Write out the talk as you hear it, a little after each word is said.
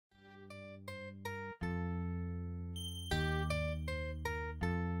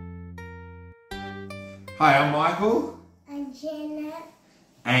Hi, I'm Michael. I'm Jenna.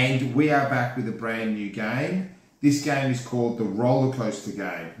 And we are back with a brand new game. This game is called the Rollercoaster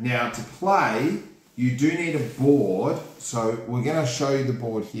Game. Now, to play, you do need a board. So we're going to show you the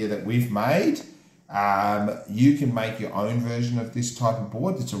board here that we've made. You can make your own version of this type of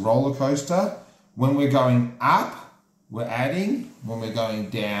board. It's a roller coaster. When we're going up, we're adding. When we're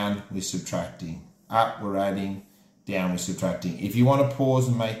going down, we're subtracting. Up, we're adding. Down, we're subtracting. If you want to pause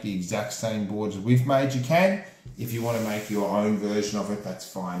and make the exact same boards that we've made, you can. If you want to make your own version of it,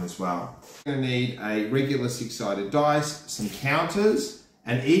 that's fine as well. You're going to need a regular six-sided dice, some counters,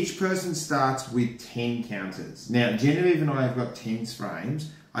 and each person starts with 10 counters. Now, Genevieve and I have got 10s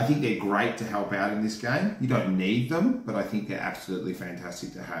frames. I think they're great to help out in this game. You don't need them, but I think they're absolutely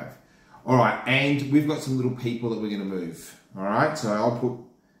fantastic to have. All right, and we've got some little people that we're going to move. All right, so I'll put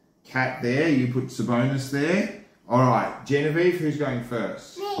Kat there, you put Sabonis there. All right, Genevieve, who's going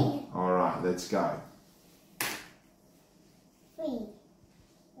first? Me. All right, let's go. 3.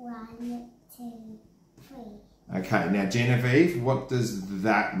 1, 2, 3. Okay, now Genevieve, what does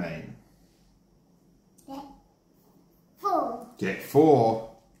that mean? Get 4. Get 4.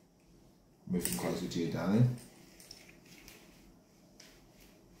 Move them closer to you, darling.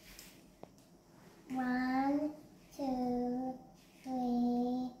 1, 2,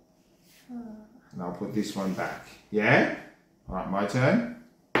 3, 4. And I'll put this one back. Yeah? All right, my turn.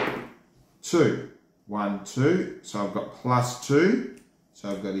 2. 1, 2. So I've got +2. So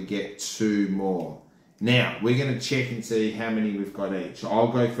I've got to get 2 more. Now, we're going to check and see how many we've got each. So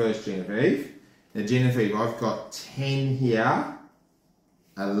I'll go first, Genevieve. Now, Genevieve, I've got 10 here,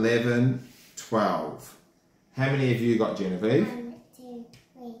 11, 12. How many have you got, Genevieve? 1, 2,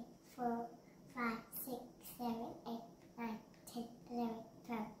 3, 4, 5, 6, 7, 8, 9, 10, 11,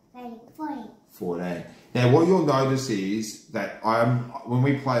 12, 13, 14. 14. Now, what you'll notice is that when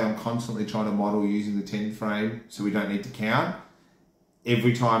we play, I'm constantly trying to model using the 10 frame, so we don't need to count.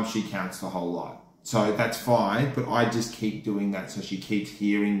 Every time she counts the whole lot. So that's fine, but I just keep doing that so she keeps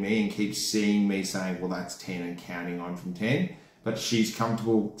hearing me and keeps seeing me saying, well, that's 10 and counting on from 10. But she's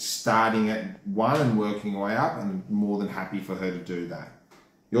comfortable starting at 1 and working her way up, and I'm more than happy for her to do that.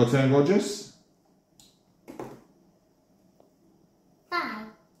 Your turn, gorgeous. 5.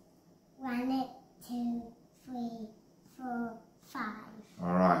 1, 2, 3, 4, 5. All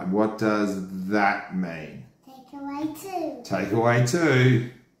right, what does that mean? Take away 2. Take away 2.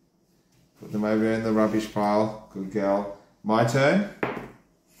 Put them over in the rubbish pile. Good girl. My turn.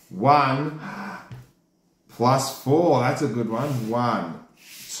 1 +4. That's a good one. 1,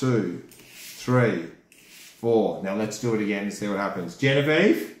 2, 3, 4. Now let's do it again and see what happens.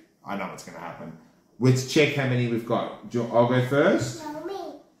 Genevieve, I know what's going to happen. Let's check how many we've got. I'll go first. No, me.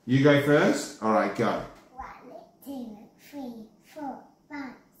 You go first. All right, go. 1, 2, 3, 4,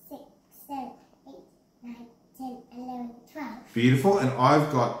 5, 6, 7, 8, 9, 10, 11, 12. Beautiful. And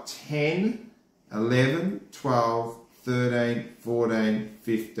I've got 10, 11, 12, 13, 14,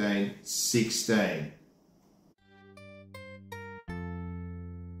 15, 16.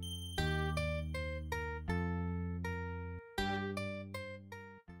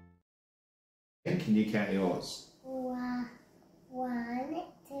 Can you count yours? 1,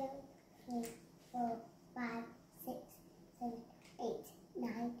 2, 3, 4, 5, 6, 7, 8,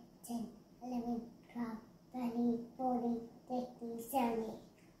 9, 10, 11, 12, 13, 14, 15, 17.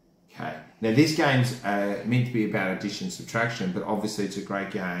 Okay. Now this game's meant to be about addition and subtraction, but obviously it's a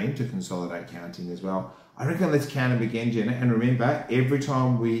great game to consolidate counting as well. I reckon let's count them again, Jenna. And remember, every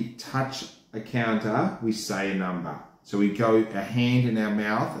time we touch a counter, we say a number. So we go a hand in our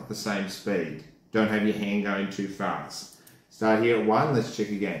mouth at the same speed. Don't have your hand going too fast. Start here at 1. Let's check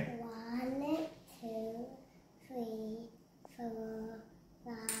again. 1, 2, 3, 4,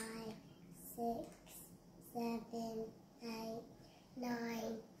 5, 6, 7, 8,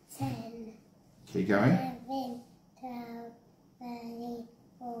 9, 10. Keep going. 11, 12, 13,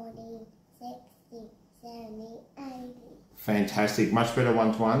 14, 16, 17, 18. Fantastic. Much better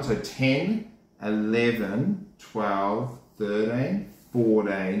one-to-one. So 10, 11, 12, 13,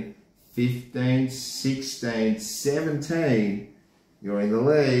 14, 15, 16, 17. You're in the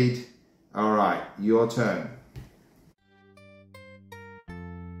lead. All right, your turn.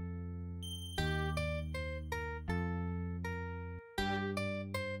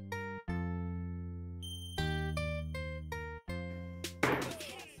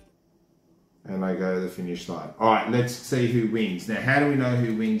 And I go to the finish line. All right, let's see who wins. Now, how do we know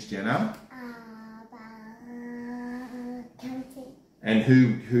who wins, Jenna? Counting. And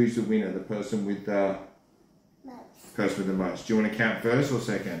who's the winner? The person with the Most. person with the most. Do you want to count first or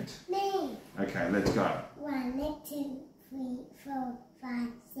second? Me. Okay, let's go. 1, 2, 3, 4, 5,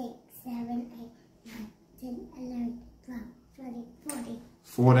 6, 7, 8, 9, 10, 11, 12, 13, 14.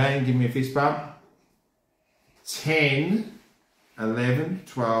 14, give me a fist bump. 10, 11,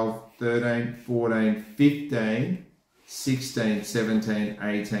 12, 13, 14, 15, 16, 17,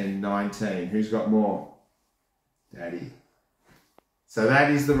 18, 19. Who's got more? Daddy. So that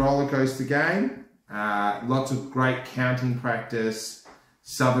is the roller coaster game. Lots of great counting practice,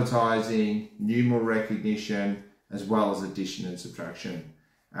 subitizing, numeral recognition, as well as addition and subtraction.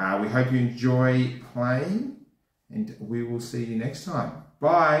 We hope you enjoy playing, and we will see you next time.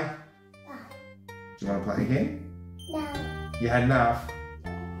 Bye. Bye. Do you want to play again? No. You had enough?